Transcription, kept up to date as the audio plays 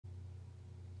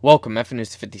Welcome,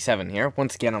 FNews57 here.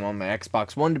 Once again, I'm on my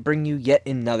Xbox One to bring you yet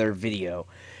another video.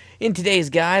 In today's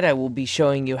guide, I will be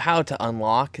showing you how to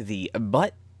unlock the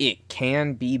But It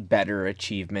Can Be Better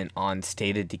achievement on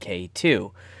State of Decay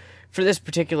 2. For this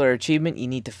particular achievement, you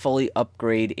need to fully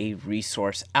upgrade a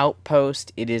resource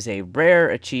outpost. It is a rare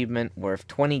achievement worth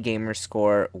 20 gamer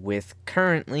score with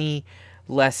currently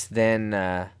less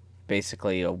than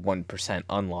basically a 1%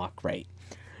 unlock rate.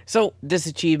 So, this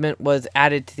achievement was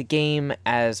added to the game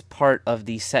as part of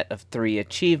the set of 3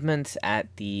 achievements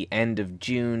at the end of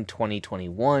June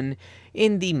 2021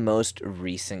 in the most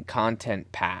recent content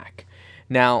pack.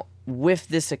 Now, with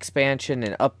this expansion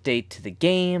and update to the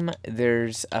game,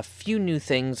 there's a few new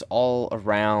things all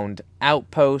around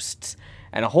outposts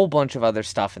and a whole bunch of other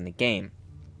stuff in the game.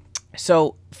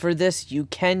 So, for this, you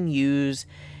can use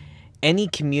any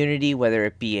community, whether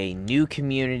it be a new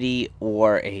community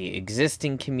or a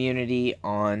existing community,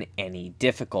 on any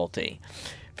difficulty.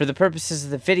 For the purposes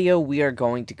of the video, we are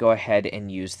going to go ahead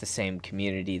and use the same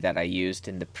community that I used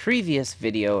in the previous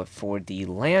video for the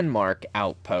landmark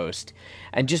outpost,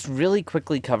 and just really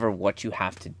quickly cover what you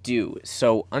have to do.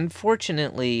 So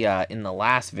unfortunately, in the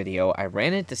last video, I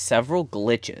ran into several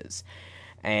glitches,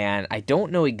 and I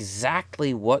don't know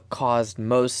exactly what caused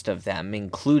most of them,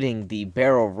 including the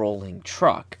barrel rolling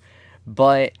truck,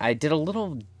 but I did a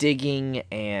little digging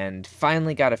and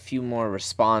finally got a few more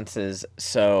responses.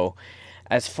 So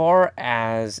as far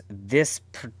as this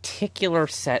particular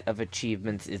set of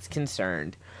achievements is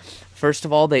concerned, first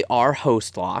of all, they are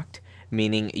host locked,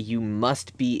 meaning you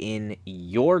must be in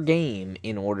your game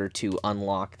in order to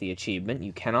unlock the achievement.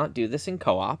 You cannot do this in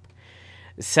co-op.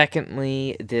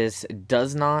 Secondly, this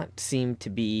does not seem to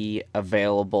be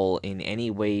available in any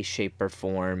way, shape, or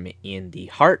form in the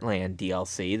Heartland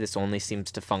DLC. This only seems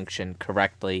to function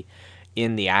correctly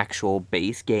in the actual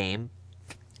base game.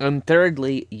 And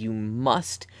thirdly, you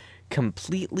must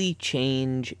completely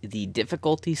change the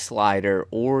difficulty slider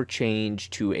or change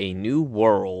to a new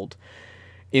world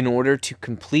in order to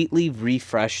completely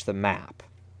refresh the map.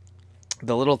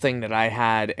 The little thing that I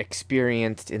had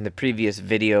experienced in the previous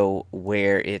video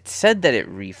where it said that it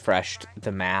refreshed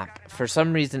the map, for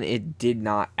some reason it did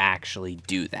not actually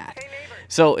do that.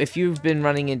 So if you've been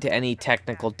running into any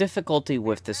technical difficulty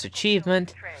with this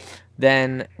achievement,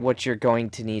 then what you're going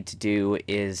to need to do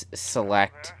is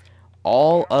select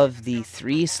all of the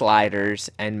 3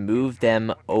 sliders and move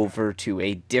them over to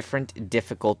a different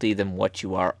difficulty than what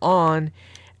you are on,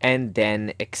 and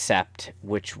then accept,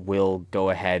 which will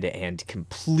go ahead and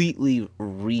completely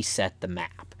reset the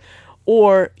map.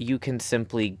 Or you can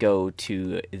simply go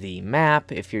to the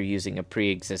map if you're using a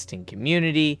pre-existing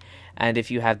community, and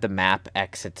if you have the map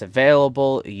exits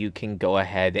available, you can go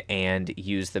ahead and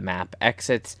use the map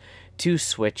exits to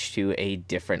switch to a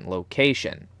different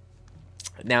location.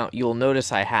 Now, you'll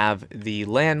notice I have the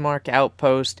landmark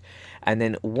outpost, and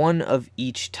then one of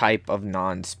each type of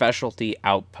non-specialty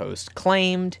outpost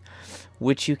claimed,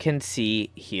 which you can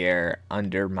see here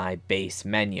under my base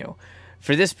menu.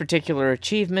 For this particular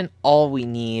achievement, all we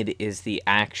need is the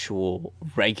actual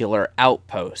regular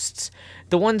outposts,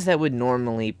 the ones that would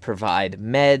normally provide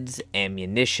meds,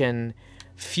 ammunition,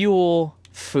 fuel,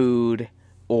 food,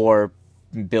 or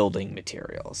building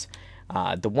materials.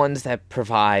 The ones that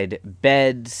provide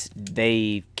beds,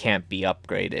 they can't be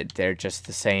upgraded. They're just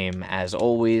the same as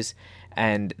always,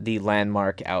 and the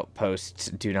landmark outposts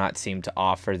do not seem to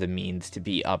offer the means to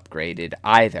be upgraded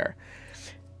either.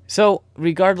 So,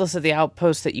 regardless of the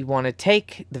outpost that you want to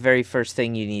take, the very first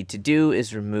thing you need to do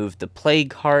is remove the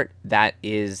plague heart that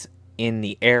is in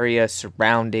the area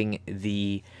surrounding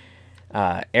the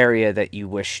area that you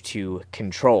wish to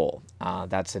control.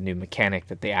 That's a new mechanic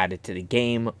that they added to the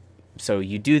game. So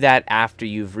you do that after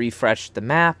you've refreshed the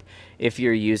map if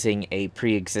you're using a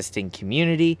pre-existing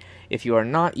community. If you are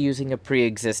not using a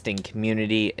pre-existing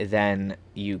community, then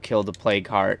you kill the plague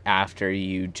heart after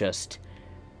you just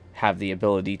have the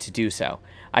ability to do so.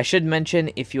 I should mention,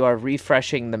 if you are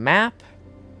refreshing the map,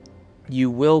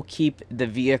 you will keep the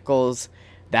vehicles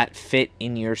that fit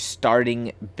in your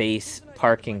starting base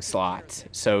parking slots.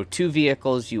 So 2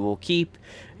 vehicles you will keep.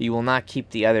 You will not keep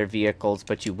the other vehicles,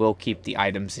 but you will keep the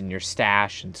items in your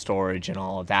stash and storage and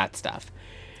all of that stuff.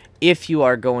 If you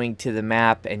are going to the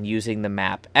map and using the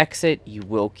map exit, you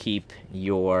will keep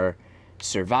your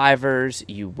survivors,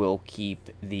 you will keep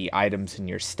the items in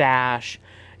your stash,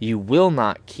 you will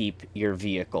not keep your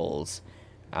vehicles.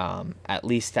 At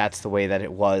least that's the way that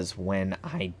it was when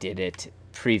I did it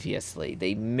previously.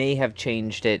 They may have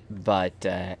changed it, but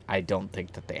I don't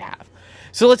think that they have.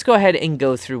 So let's go ahead and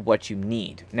go through what you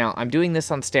need. Now, I'm doing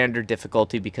this on standard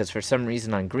difficulty because for some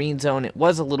reason on Green Zone it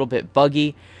was a little bit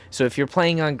buggy. So if you're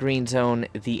playing on Green Zone,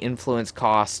 the influence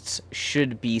costs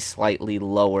should be slightly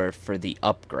lower for the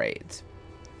upgrades.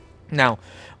 Now,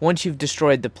 once you've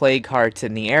destroyed the plague hearts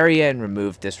in the area and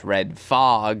removed this red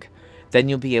fog, then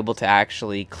you'll be able to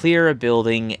actually clear a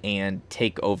building and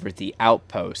take over the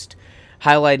outpost.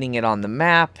 Highlighting it on the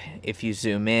map, if you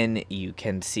zoom in, you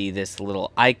can see this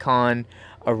little icon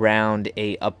around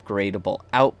a upgradable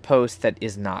outpost that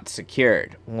is not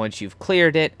secured. Once you've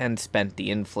cleared it and spent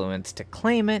the influence to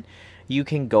claim it, you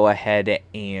can go ahead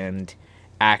and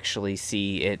actually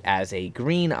see it as a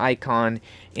green icon,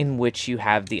 in which you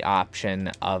have the option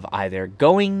of either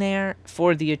going there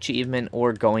for the achievement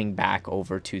or going back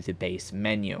over to the base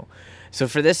menu. So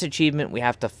for this achievement, we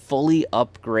have to fully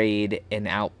upgrade an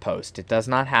outpost. It does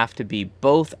not have to be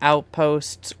both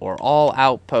outposts or all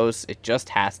outposts. It just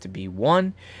has to be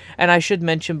one. And I should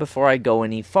mention before I go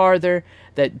any farther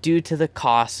that due to the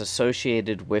costs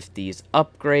associated with these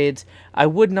upgrades, I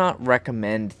would not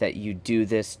recommend that you do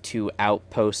this to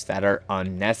outposts that are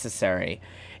unnecessary.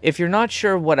 If you're not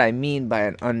sure what I mean by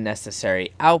an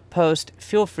unnecessary outpost,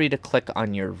 feel free to click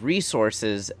on your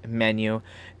resources menu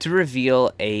to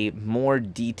reveal a more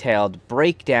detailed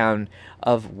breakdown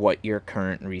of what your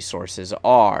current resources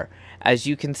are. As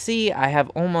you can see, I have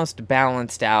almost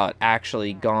balanced out,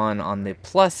 actually gone on the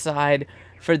plus side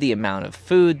for the amount of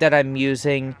food that I'm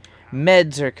using.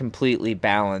 Meds are completely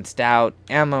balanced out.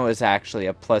 Ammo is actually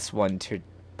a +1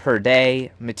 per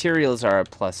day. Materials are a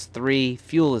 +3.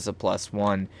 Fuel is a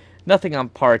 +1. Nothing on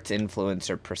parts, influence,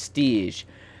 or prestige.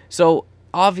 So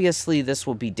obviously this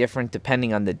will be different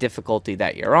depending on the difficulty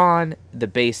that you're on, the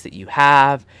base that you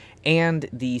have, and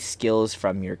the skills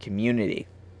from your community.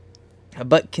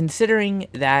 But considering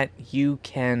that you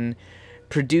can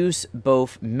produce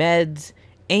both meds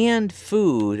and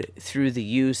food through the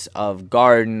use of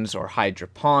gardens or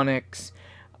hydroponics,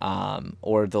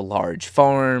 or the large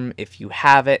farm if you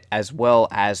have it, as well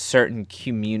as certain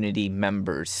community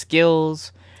member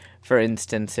skills. For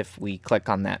instance, if we click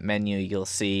on that menu, you'll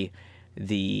see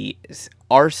the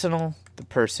arsenal, the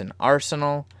person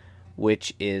arsenal,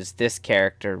 which is this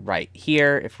character right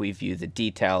here. If we view the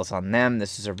details on them,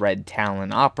 this is a red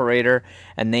talon operator,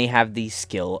 and they have the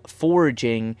skill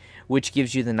foraging, which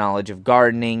gives you the knowledge of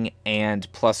gardening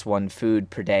and +1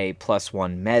 food per day,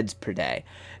 +1 meds per day.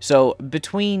 So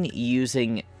between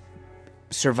using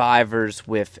survivors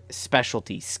with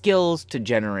specialty skills to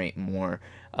generate more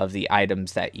of the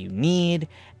items that you need,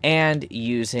 and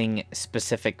using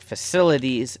specific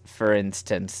facilities, for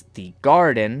instance, the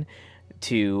garden,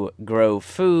 to grow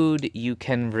food, you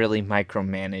can really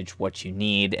micromanage what you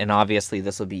need. And obviously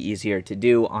this will be easier to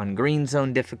do on Green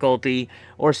Zone difficulty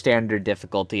or standard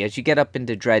difficulty. As you get up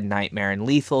into Dread, Nightmare, and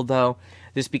Lethal, though,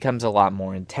 this becomes a lot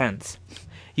more intense.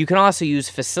 You can also use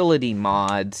facility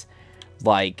mods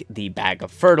like the bag of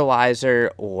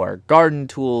fertilizer or garden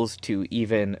tools to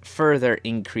even further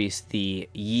increase the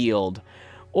yield,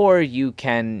 or you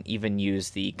can even use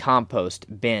the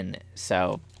compost bin.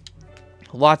 So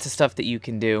lots of stuff that you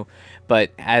can do,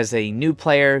 but as a new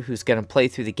player who's going to play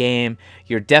through the game,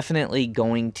 you're definitely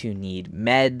going to need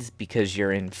meds because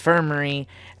your infirmary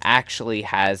actually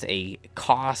has a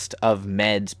cost of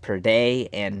meds per day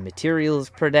and materials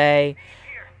per day.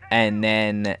 And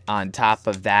then on top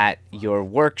of that, your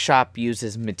workshop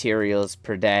uses materials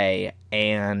per day,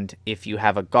 and if you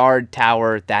have a guard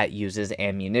tower, that uses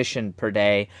ammunition per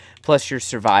day, plus your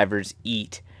survivors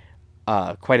eat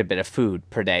quite a bit of food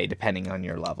per day, depending on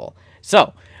your level.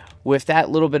 So, with that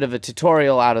little bit of a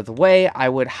tutorial out of the way, I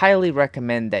would highly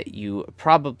recommend that you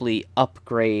probably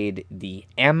upgrade the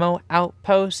ammo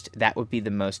outpost. That would be the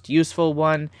most useful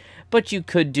one, but you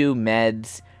could do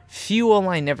meds. Fuel,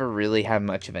 I never really have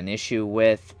much of an issue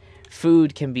with.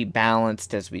 Food can be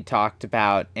balanced, as we talked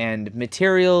about, and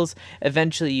materials,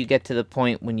 eventually you get to the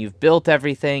point when you've built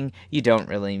everything, you don't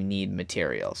really need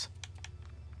materials.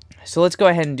 So let's go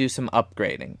ahead and do some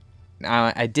upgrading.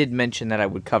 Now, I did mention that I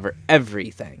would cover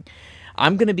everything.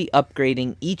 I'm going to be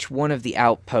upgrading each one of the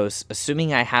outposts,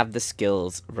 assuming I have the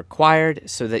skills required,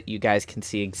 so that you guys can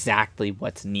see exactly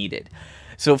what's needed.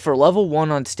 So for level 1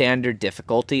 on standard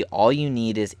difficulty, all you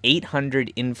need is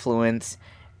 800 influence,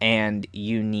 and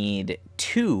you need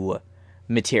 2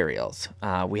 materials.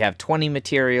 We have 20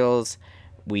 materials,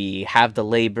 we have the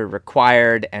labor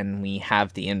required, and we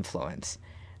have the influence.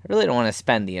 I really don't want to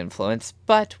spend the influence,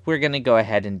 but we're going to go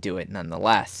ahead and do it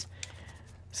nonetheless.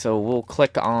 So we'll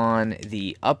click on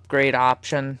the upgrade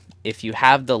option. If you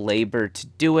have the labor to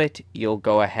do it, you'll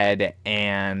go ahead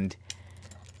and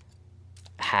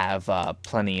have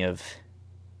plenty of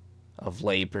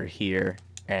labor here,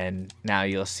 and now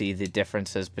you'll see the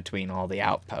differences between all the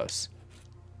outposts.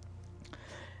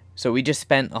 So we just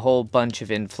spent a whole bunch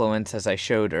of influence. As I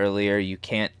showed earlier, you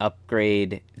can't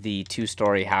upgrade the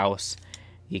 2-story house.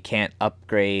 You can't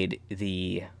upgrade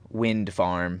the wind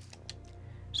farm.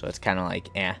 So it's kind of like,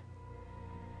 eh.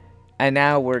 And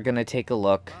now we're going to take a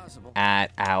look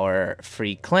at our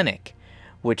free clinic,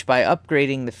 which by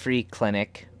upgrading the free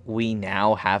clinic, we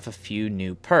now have a few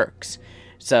new perks.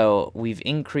 So we've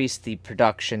increased the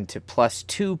production to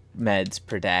 +2 meds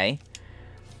per day.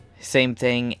 Same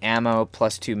thing, ammo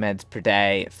 +2 meds per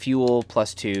day, fuel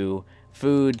 +2,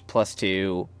 food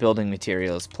 +2, building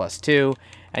materials +2,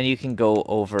 and you can go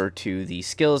over to the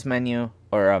skills menu,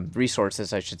 or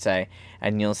resources I should say,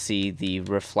 and you'll see the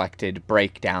reflected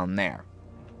breakdown there.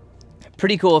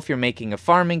 Pretty cool if you're making a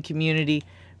farming community,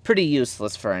 pretty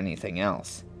useless for anything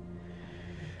else.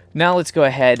 Now let's go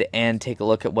ahead and take a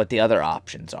look at what the other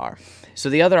options are. So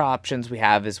the other options we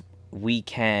have is we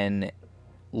can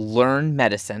learn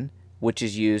medicine, which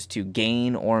is used to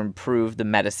gain or improve the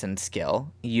medicine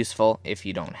skill, useful if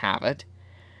you don't have it.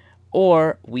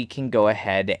 Or we can go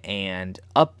ahead and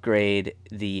upgrade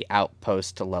the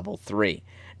outpost to level 3.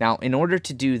 Now, in order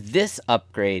to do this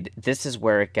upgrade, this is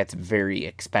where it gets very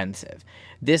expensive.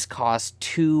 This costs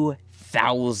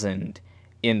 2,000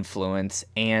 influence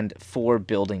and 4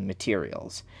 building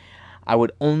materials. I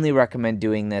would only recommend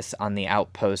doing this on the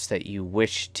outpost that you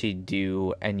wish to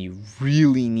do and you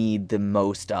really need the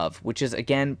most of, which is,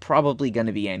 again, probably going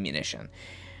to be ammunition.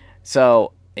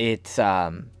 So it's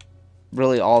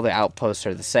really all the outposts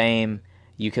are the same.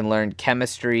 You can learn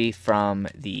chemistry from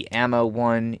the ammo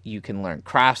one. You can learn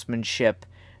craftsmanship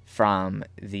from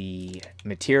the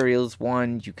materials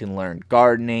one. You can learn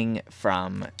gardening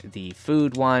from the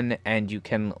food one. And you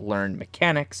can learn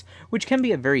mechanics, which can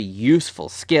be a very useful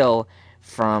skill,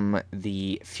 from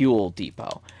the fuel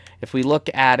depot. If we look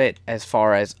at it as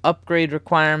far as upgrade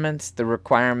requirements, the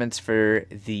requirements for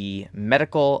the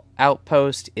medical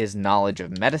outpost is knowledge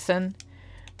of medicine.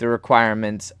 The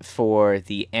requirements for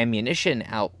the ammunition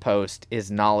outpost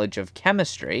is knowledge of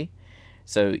chemistry.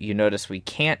 So you notice we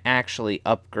can't actually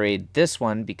upgrade this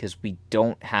one because we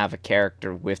don't have a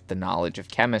character with the knowledge of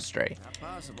chemistry. Not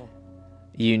possible.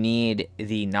 You need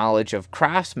the knowledge of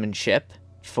craftsmanship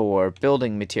for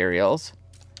building materials,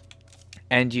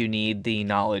 and you need the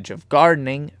knowledge of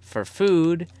gardening for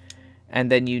food,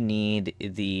 and then you need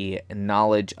the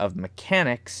knowledge of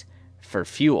mechanics for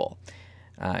fuel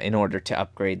in order to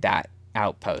upgrade that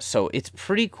outpost. So it's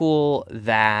pretty cool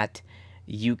that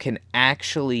you can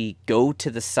actually go to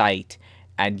the site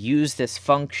and use this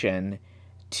function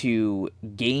to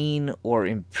gain or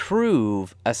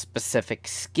improve a specific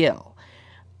skill.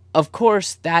 Of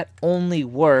course, that only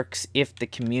works if the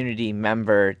community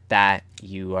member that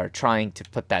you are trying to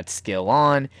put that skill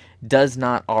on does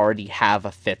not already have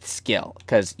a 5th skill,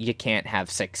 because you can't have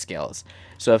 6 skills.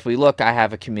 So if we look, I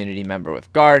have a community member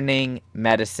with gardening,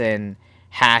 medicine,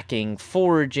 hacking,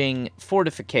 foraging,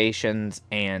 fortifications,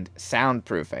 and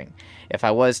soundproofing. If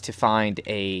I was to find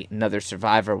another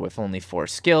survivor with only 4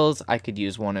 skills, I could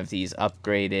use one of these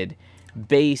upgraded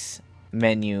base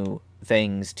menu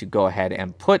things to go ahead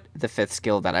and put the 5th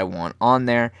skill that I want on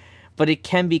there. But it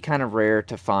can be kind of rare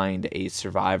to find a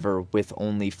survivor with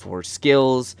only 4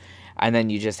 skills, and then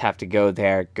you just have to go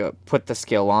there, put the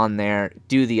skill on there,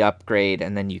 do the upgrade,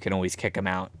 and then you can always kick them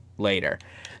out later.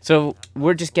 So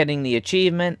we're just getting the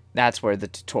achievement. That's where the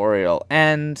tutorial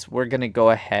ends. We're going to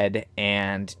go ahead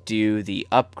and do the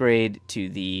upgrade to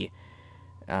the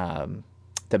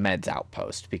meds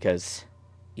outpost, because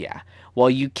yeah, while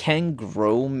you can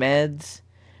grow meds,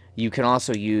 you can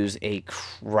also use a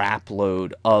crap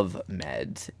load of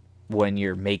meds when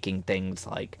you're making things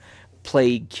like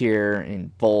plague cure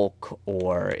in bulk,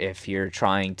 or if you're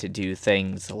trying to do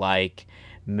things like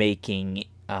making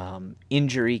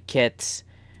injury kits.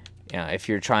 If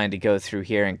you're trying to go through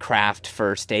here and craft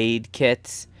first aid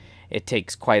kits, it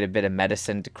takes quite a bit of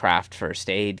medicine to craft first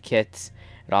aid kits.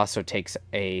 It also takes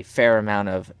a fair amount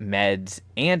of meds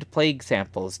and plague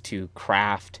samples to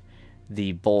craft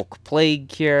the bulk plague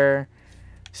cure.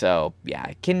 So yeah,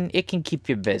 it can keep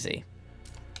you busy.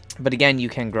 But again, you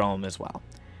can grow them as well.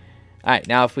 Alright,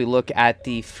 now if we look at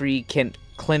the free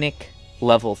clinic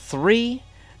level 3,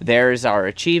 there's our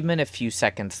achievement a few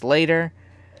seconds later,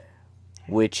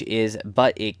 which is,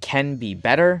 but it can be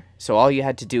better. So all you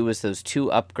had to do was those 2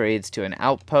 upgrades to an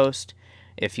outpost.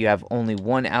 If you have only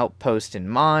one outpost in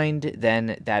mind,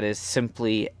 then that is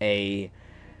simply a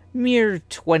mere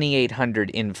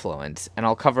 2,800 influence, and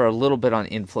I'll cover a little bit on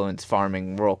influence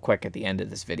farming real quick at the end of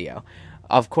this video.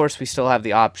 Of course, we still have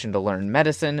the option to learn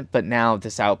medicine, but now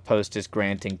this outpost is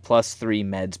granting +3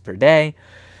 meds per day.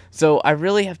 So I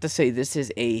really have to say this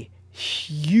is a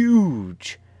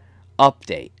huge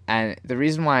update, and the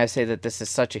reason why I say that this is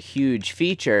such a huge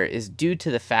feature is due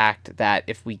to the fact that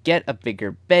if we get a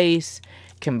bigger base,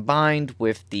 combined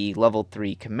with the level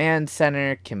 3 command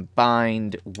center,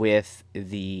 combined with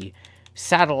the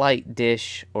satellite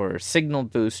dish or signal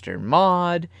booster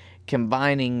mod,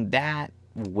 combining that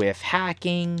with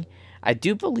hacking, I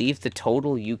do believe the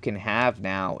total you can have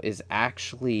now is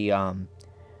actually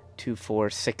 2, 4,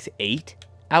 6, 8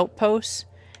 outposts.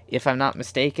 If I'm not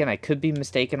mistaken, I could be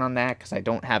mistaken on that because I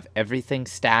don't have everything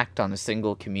stacked on a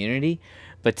single community.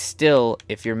 But still,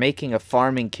 if you're making a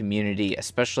farming community,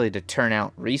 especially to turn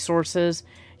out resources,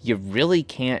 you really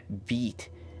can't beat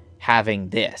having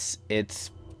this. It's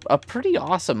a pretty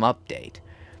awesome update.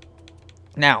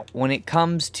 Now, when it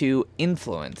comes to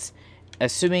influence,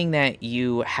 assuming that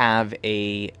you have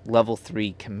a level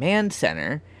 3 command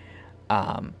center,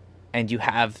 and you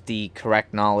have the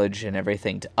correct knowledge and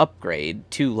everything to upgrade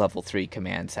to level 3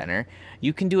 command center,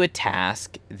 you can do a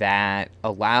task that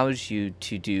allows you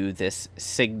to do this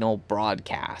signal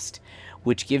broadcast,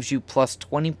 which gives you plus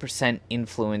 20%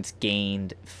 influence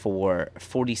gained for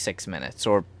 46 minutes,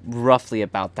 or roughly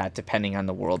about that, depending on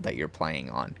the world that you're playing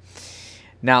on.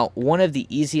 Now, one of the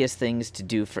easiest things to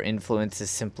do for influence is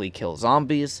simply kill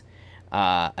zombies.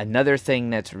 Another thing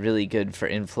that's really good for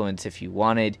influence if you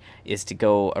wanted is to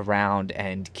go around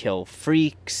and kill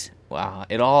freaks.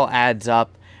 It all adds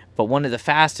up, but one of the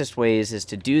fastest ways is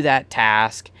to do that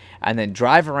task and then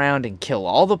drive around and kill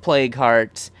all the plague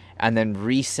hearts and then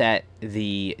reset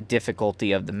the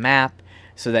difficulty of the map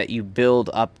so that you build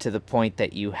up to the point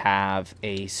that you have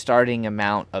a starting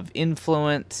amount of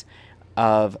influence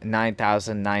of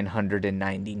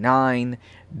 9,999,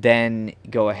 then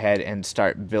go ahead and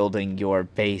start building your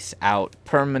base out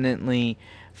permanently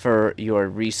for your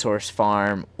resource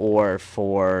farm or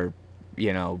for,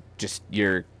 you know, just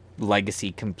your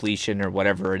legacy completion or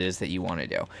whatever it is that you want to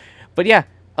do. But yeah,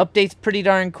 update's pretty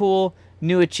darn cool.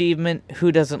 New achievement.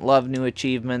 Who doesn't love new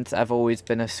achievements? I've always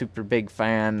been a super big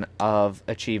fan of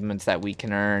achievements that we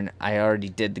can earn. I already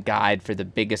did the guide for the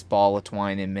biggest ball of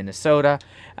twine in Minnesota,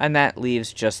 and that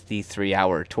leaves just the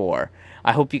 3-hour tour.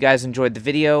 I hope you guys enjoyed the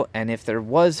video, and if there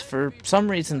was for some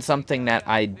reason something that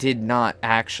I did not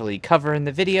actually cover in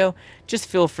the video, just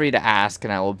feel free to ask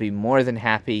and I will be more than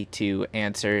happy to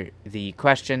answer the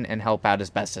question and help out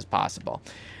as best as possible.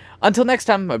 Until next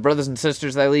time, my brothers and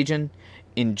sisters, thy legion,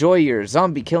 enjoy your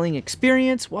zombie killing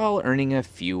experience while earning a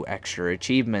few extra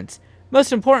achievements.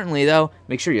 Most importantly though,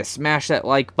 make sure you smash that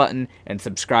like button and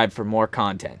subscribe for more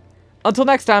content. Until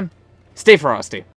next time, stay frosty.